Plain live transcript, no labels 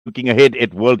looking ahead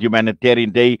at World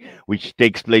Humanitarian Day, which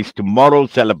takes place tomorrow,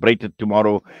 celebrated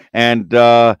tomorrow. And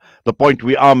the point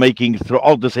we are making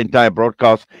throughout this entire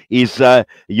broadcast is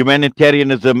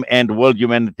humanitarianism and World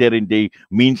Humanitarian Day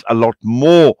means a lot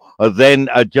more than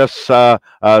just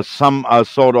some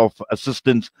sort of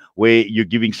assistance where you're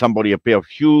giving somebody a pair of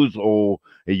shoes or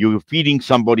you're feeding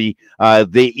somebody.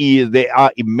 There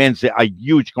are immense, there are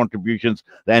huge contributions.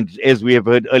 And as we have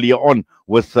heard earlier on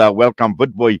with Welcome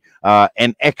Witboy,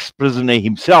 an ex-prisoner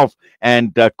himself,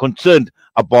 and concerned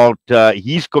about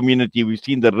his community. We've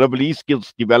seen the Reveille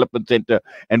Skills Development Center,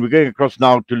 and we're going across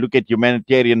now to look at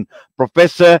humanitarian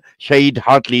Professor Shaheed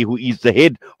Hartley, who is the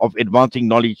head of Advancing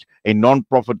Knowledge, a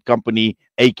non-profit company,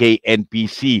 aka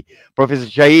NPC. Professor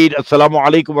Shaheed, Assalamu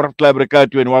alaikum wa rahmatullahi wa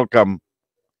barakatuh, and welcome.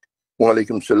 Wa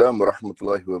alaikum salam wa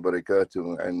rahmatullahi wa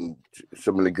barakatuh, and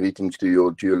similar greetings to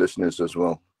your listeners as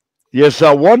well. Yes,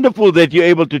 wonderful that you're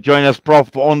able to join us,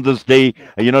 Prof, on this day,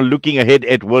 looking ahead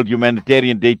at World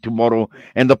Humanitarian Day tomorrow.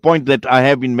 And the point that I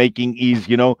have been making is,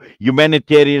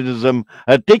 humanitarianism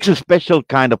takes a special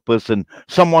kind of person,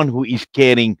 someone who is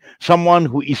caring, someone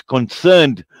who is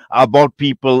concerned about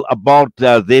people, about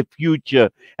their future.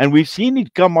 And we've seen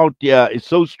it come out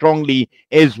so strongly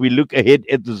as we look ahead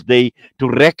at this day to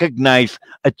recognize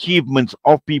achievements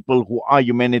of people who are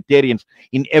humanitarians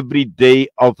in every day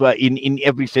of, in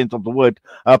every sense of the word.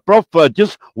 Prof,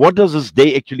 just what does this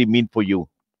day actually mean for you?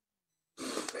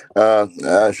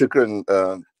 Shukran,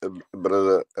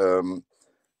 brother.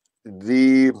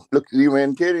 The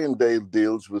Humanitarian Day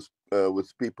deals with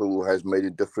people who has made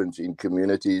a difference in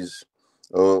communities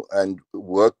and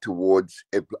work towards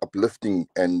uplifting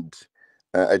and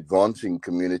advancing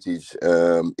communities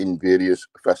in various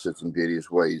facets and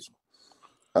various ways.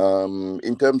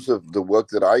 In terms of the work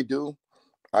that I do,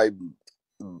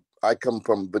 I come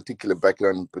from a particular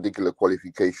background, particular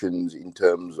qualifications in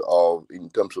terms of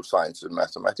science and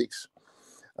mathematics,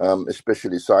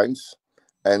 especially science,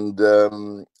 and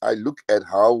I look at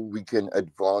how we can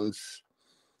advance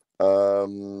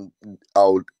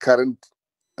our current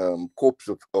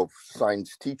corps of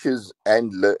science teachers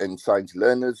and science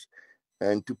learners,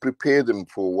 and to prepare them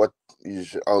for what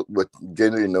is what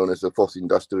generally known as the fourth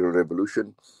industrial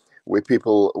revolution, where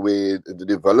the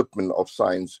development of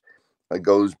science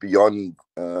goes beyond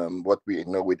what we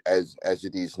know it as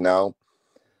it is now,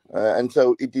 and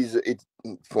so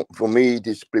for me it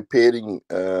is preparing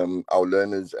our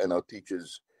learners and our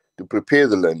teachers to prepare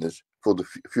the learners for the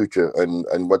future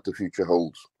and what the future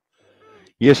holds.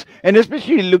 Yes, and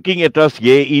especially looking at us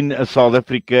here in South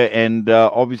Africa, and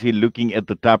obviously looking at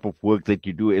the type of work that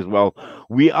you do as well.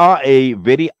 We are a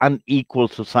very unequal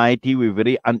society, we're a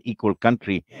very unequal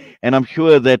country. And I'm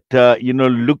sure that,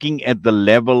 looking at the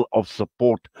level of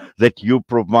support that you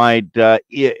provide,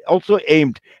 also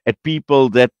aimed at people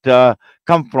that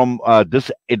come from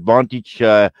disadvantaged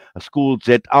schools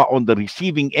that are on the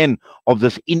receiving end of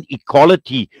this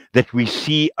inequality that we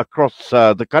see across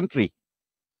the country.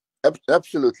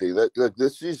 Absolutely.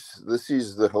 This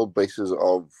is the whole basis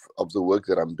of the work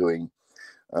that I'm doing.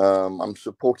 I'm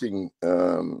supporting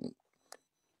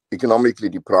economically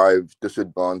deprived,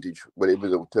 disadvantaged, whatever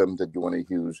the term that you want to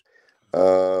use,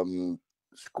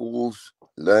 schools,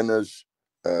 learners,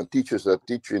 teachers that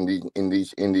teach in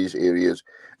these areas,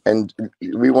 and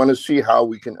we want to see how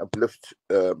we can uplift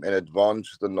and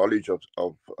advance the knowledge of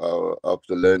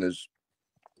the learners,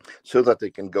 so that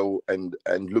they can go and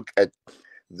look at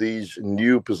these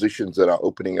new positions that are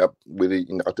opening up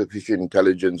within artificial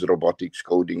intelligence, robotics,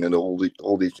 coding, and all these,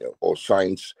 or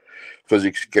science,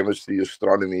 physics, chemistry,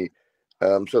 astronomy,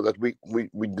 so that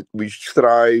we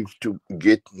strive to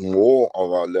get more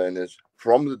of our learners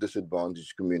from the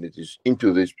disadvantaged communities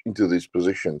into these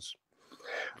positions.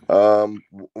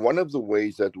 One of the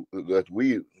ways that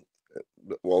the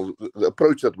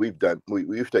approach that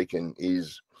we've taken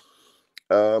is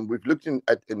we've looked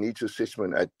at a needs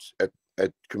assessment at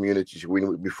communities.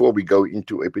 Before we go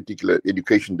into a particular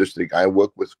education district, I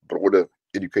work with broader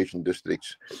education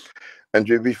districts, and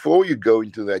before you go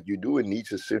into that, you do a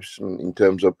needs assessment in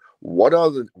terms of what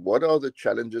are the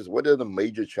challenges, what are the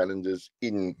major challenges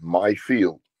in my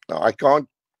field. Now, I can't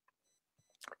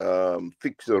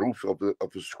fix the roof of a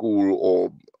school,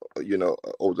 or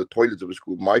the toilets of a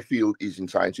school. My field is in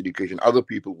science education. Other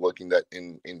people work in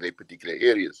their particular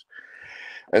areas,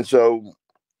 and so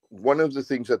one of the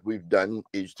things that we've done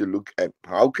is to look at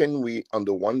how can we, on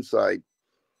the one side,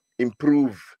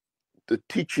 improve the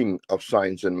teaching of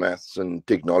science and maths and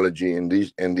technology in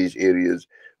these areas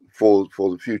for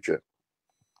the future.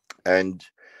 And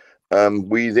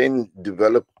we then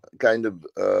develop kind of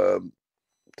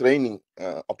training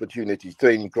opportunities,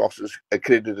 training classes,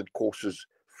 accredited courses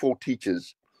for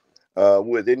teachers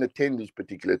who then attend these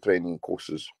particular training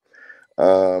courses.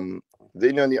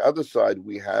 Then on the other side,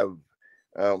 we have,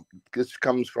 this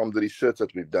comes from the research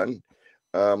that we've done.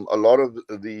 A lot of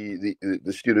the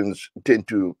students tend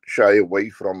to shy away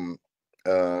from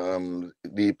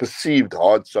the perceived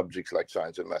hard subjects like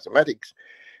science and mathematics,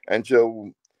 and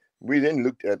so we then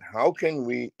looked at how can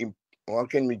we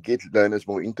get learners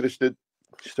more interested,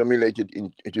 stimulated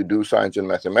to do science and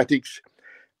mathematics,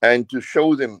 and to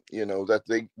show them, that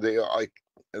they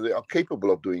are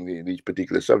capable of doing these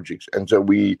particular subjects. And so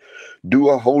we do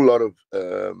a whole lot of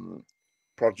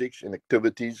projects and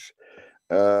activities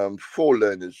for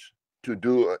learners to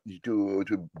do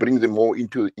to bring them more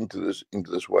into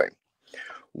this way.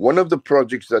 One of the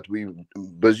projects that we're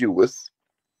busy with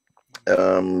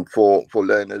for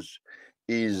learners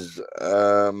is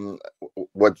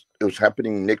what is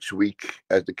happening next week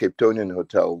at the Cape Townian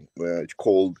Hotel. It's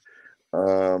called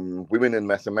Women in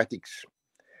Mathematics.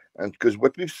 And because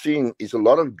what we've seen is a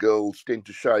lot of girls tend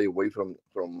to shy away from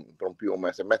pure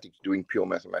mathematics, doing pure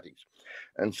mathematics.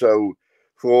 And so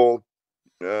for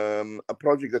a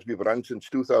project that we've run since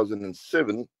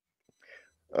 2007,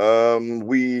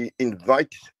 we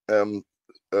invite 3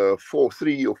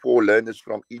 or 4 learners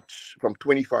from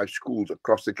 25 schools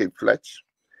across the Cape Flats,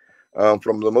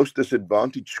 from the most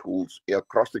disadvantaged schools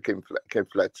across the Cape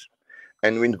Flats,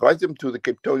 and we invite them to the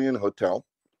Cape Townian Hotel,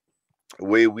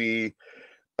 where we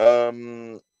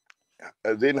then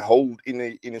hold in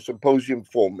a symposium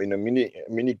form, in a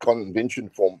mini convention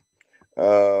form,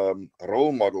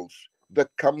 role models that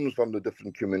comes from the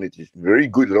different communities, very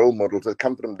good role models that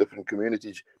come from different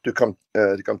communities to come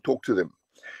talk to them.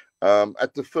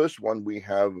 At the first one, we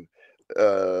have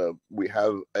a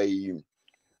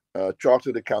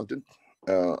chartered accountant,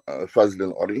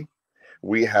 Fazlin Ori.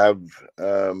 We have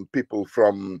people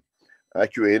from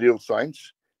actuarial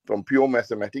science, from pure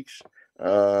mathematics,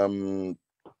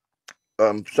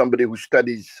 somebody who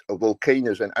studies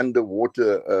volcanoes and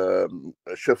underwater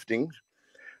shiftings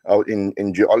out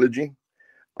in geology,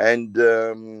 and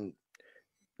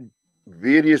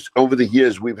over the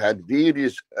years we've had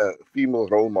various female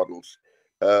role models,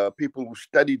 people who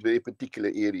studied very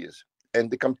particular areas,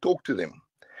 and they come talk to them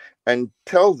and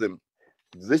tell them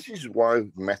this is why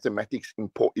mathematics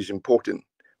is important,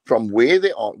 from where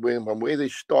they are, from where they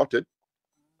started,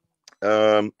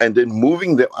 and then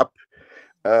moving them up.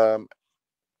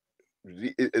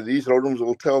 These role models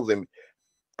will tell them,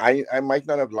 I might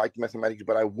not have liked mathematics,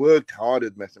 but I worked hard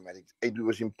at mathematics. It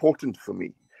was important for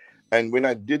me. And when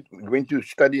I went to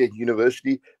study at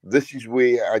university, this is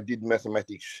where I did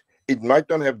mathematics. It might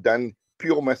not have done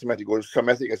pure mathematics or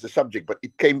mathematics as a subject, but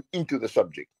it came into the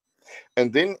subject.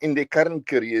 And then in their current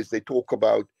careers, they talk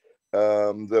about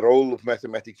the role of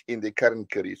mathematics in their current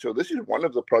career. So this is one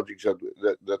of the projects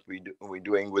that we're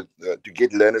doing with to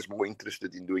get learners more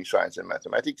interested in doing science and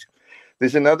mathematics.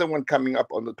 There's another one coming up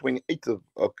on the 28th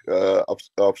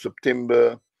of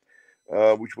September,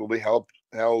 which will be held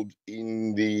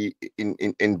in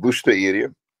Worcester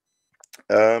area,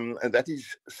 and that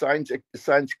is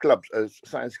science clubs,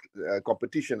 science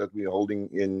competition that we're holding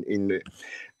in,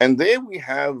 and there we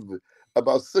have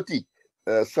about 30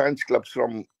 science clubs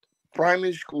from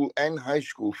primary school and high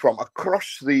school from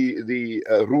across the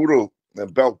rural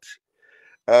belt.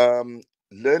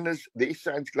 Learners, their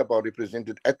science club are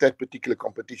represented at that particular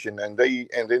competition, and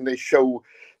then they show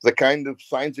the kind of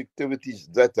science activities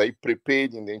that they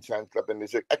prepared in the science club, and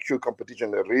there's an actual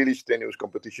competition, a really strenuous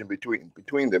competition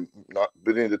between them, not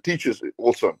between the teachers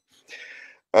also.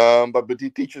 But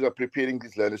the teachers are preparing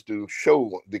these learners to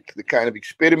show the kind of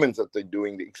experiments that they're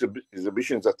doing, the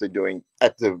exhibitions that they're doing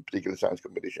at the particular science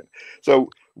competition. So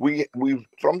we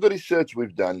from the research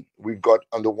we've done, we've got,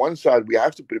 on the one side, we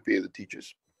have to prepare the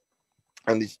teachers,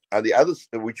 and the others,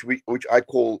 which I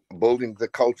call building the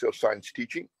culture of science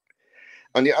teaching.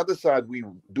 On the other side, we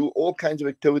do all kinds of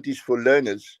activities for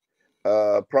learners,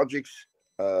 projects,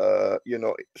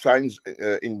 science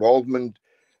involvement,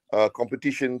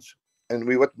 competitions, and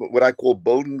what I call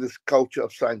building this culture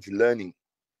of science learning.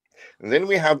 And then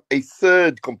we have a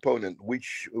third component,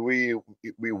 which we're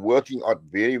working on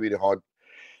very, very hard,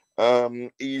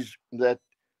 is that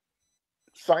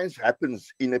science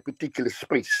happens in a particular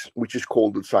space, which is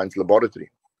called the science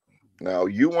laboratory. Now,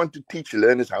 you want to teach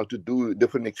learners how to do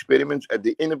different experiments. At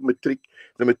the end of the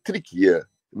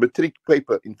matric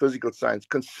paper in physical science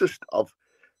consists of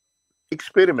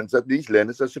experiments that these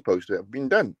learners are supposed to have been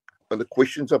done, and the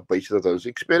questions are based on those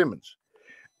experiments.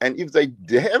 And if they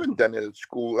haven't done it at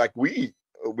school, like when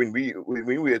we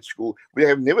were at school, we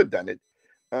have never done it.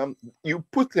 You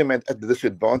put them at a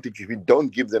disadvantage if you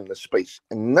don't give them the space.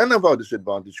 And none of our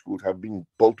disadvantaged schools have been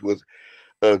built with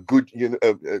good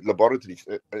laboratories.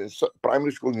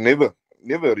 Primary school never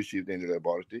received any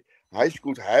laboratory. High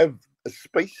schools have a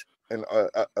space and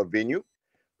a venue.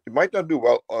 It might not be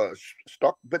well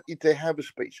stocked, but they have a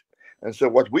space. And so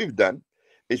what we've done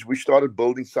is we started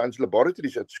building science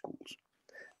laboratories at schools,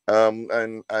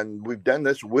 and we've done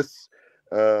this with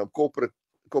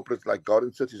corporates like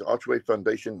Garden Cities, Archway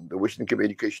Foundation, the Western Cape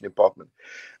Education Department,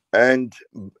 and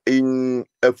in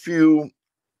a few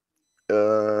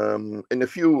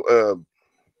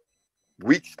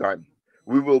weeks' time,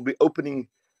 we will be opening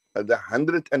the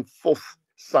 104th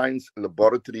science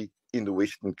laboratory in the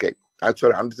Western Cape.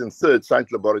 Sorry, 103rd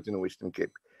science laboratory in the Western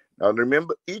Cape. Now,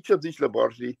 remember, each of these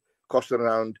laboratories cost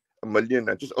around $1 million,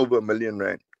 just over R1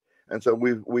 million. And so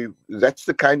that's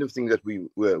the kind of thing that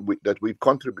we've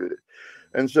contributed.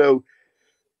 And so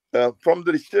from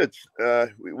the research,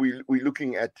 we're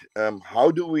looking at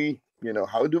how do we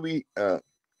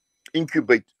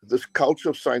incubate this culture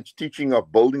of science teaching,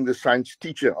 of building the science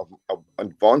teacher, of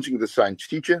advancing the science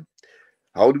teacher.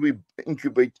 How do we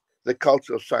incubate the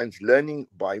culture of science learning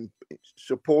by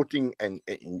supporting and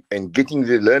getting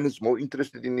the learners more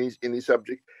interested in this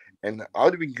subject? And how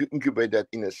do we incubate that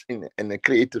in a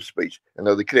creative space? And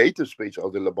now the creative space are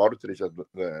the laboratories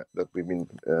that we've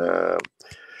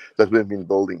been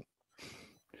building.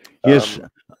 Yes.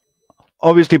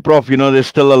 Obviously, Prof, there's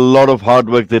still a lot of hard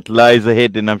work that lies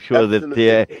ahead, and I'm sure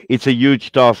that it's a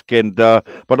huge task. And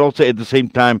but also at the same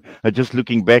time, just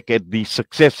looking back at the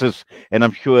successes, and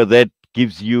I'm sure that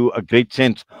gives you a great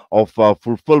sense of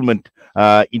fulfillment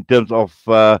in terms of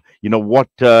what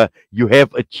you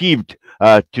have achieved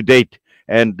to date.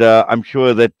 And I'm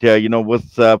sure that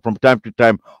with from time to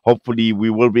time, hopefully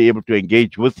we will be able to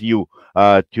engage with you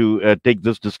to take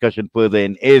this discussion further,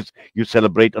 and as you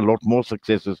celebrate a lot more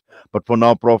successes. But for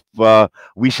now, Prof,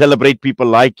 we celebrate people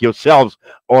like yourselves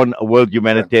on World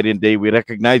Humanitarian Day. We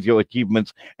recognize your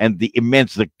achievements and the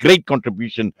great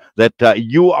contribution that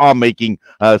you are making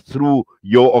through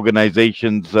your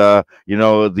organizations, the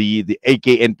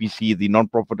AKNPC, the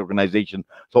non-profit organization.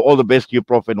 So all the best to you,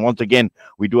 Prof. And once again,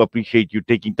 we do appreciate you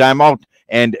taking time out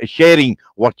and sharing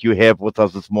what you have with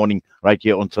us this morning right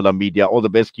here on Salam Media. All the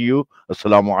best to you.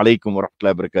 Assalamu alaikum wa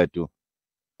rahmatullahi wa barakatuh.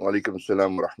 Wa alaikum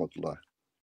assalam wa rahmatullah.